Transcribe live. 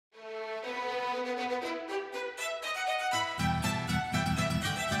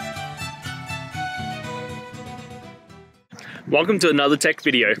Welcome to another tech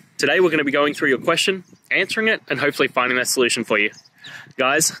video. Today we're going to be going through your question, answering it, and hopefully finding that solution for you.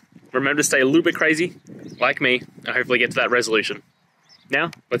 Guys, remember to stay a little bit crazy, like me, and hopefully get to that resolution.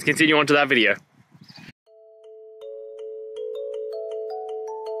 Now, let's continue on to that video.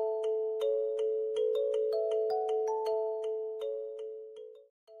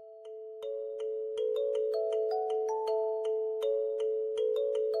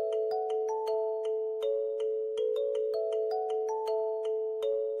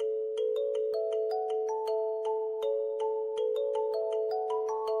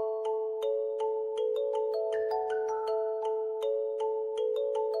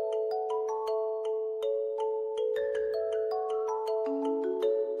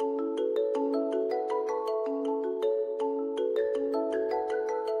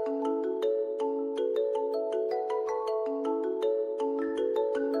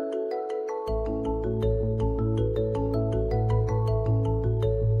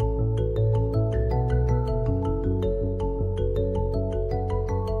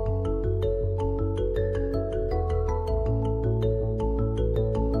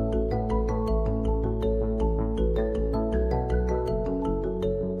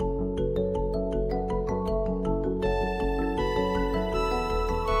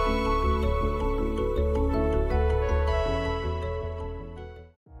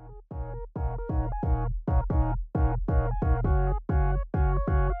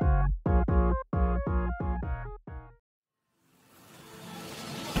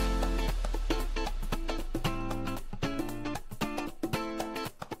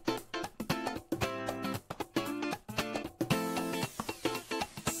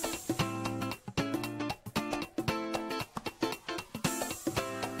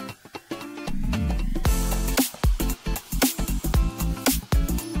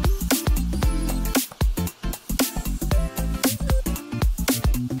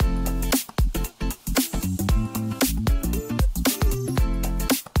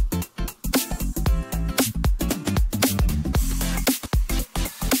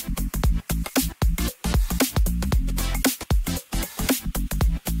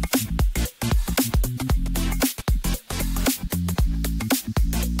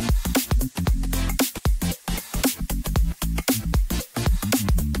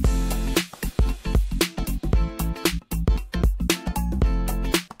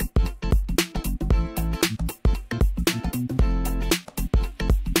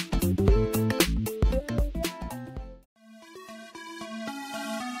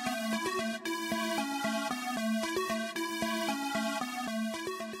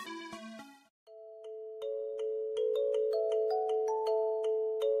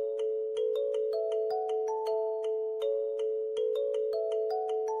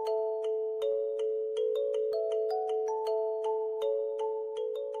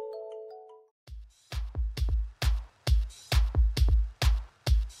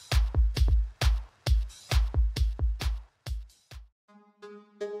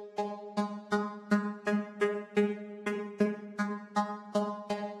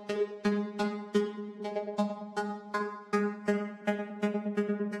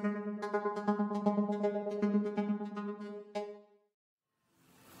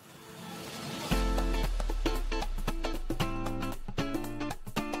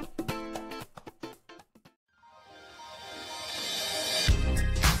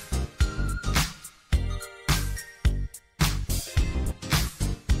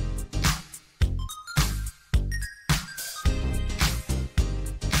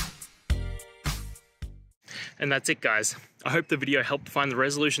 And that's it, guys. I hope the video helped find the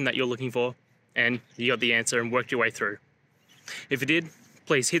resolution that you're looking for and you got the answer and worked your way through. If it did,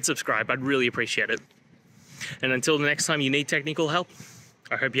 please hit subscribe. I'd really appreciate it. And until the next time you need technical help,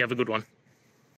 I hope you have a good one.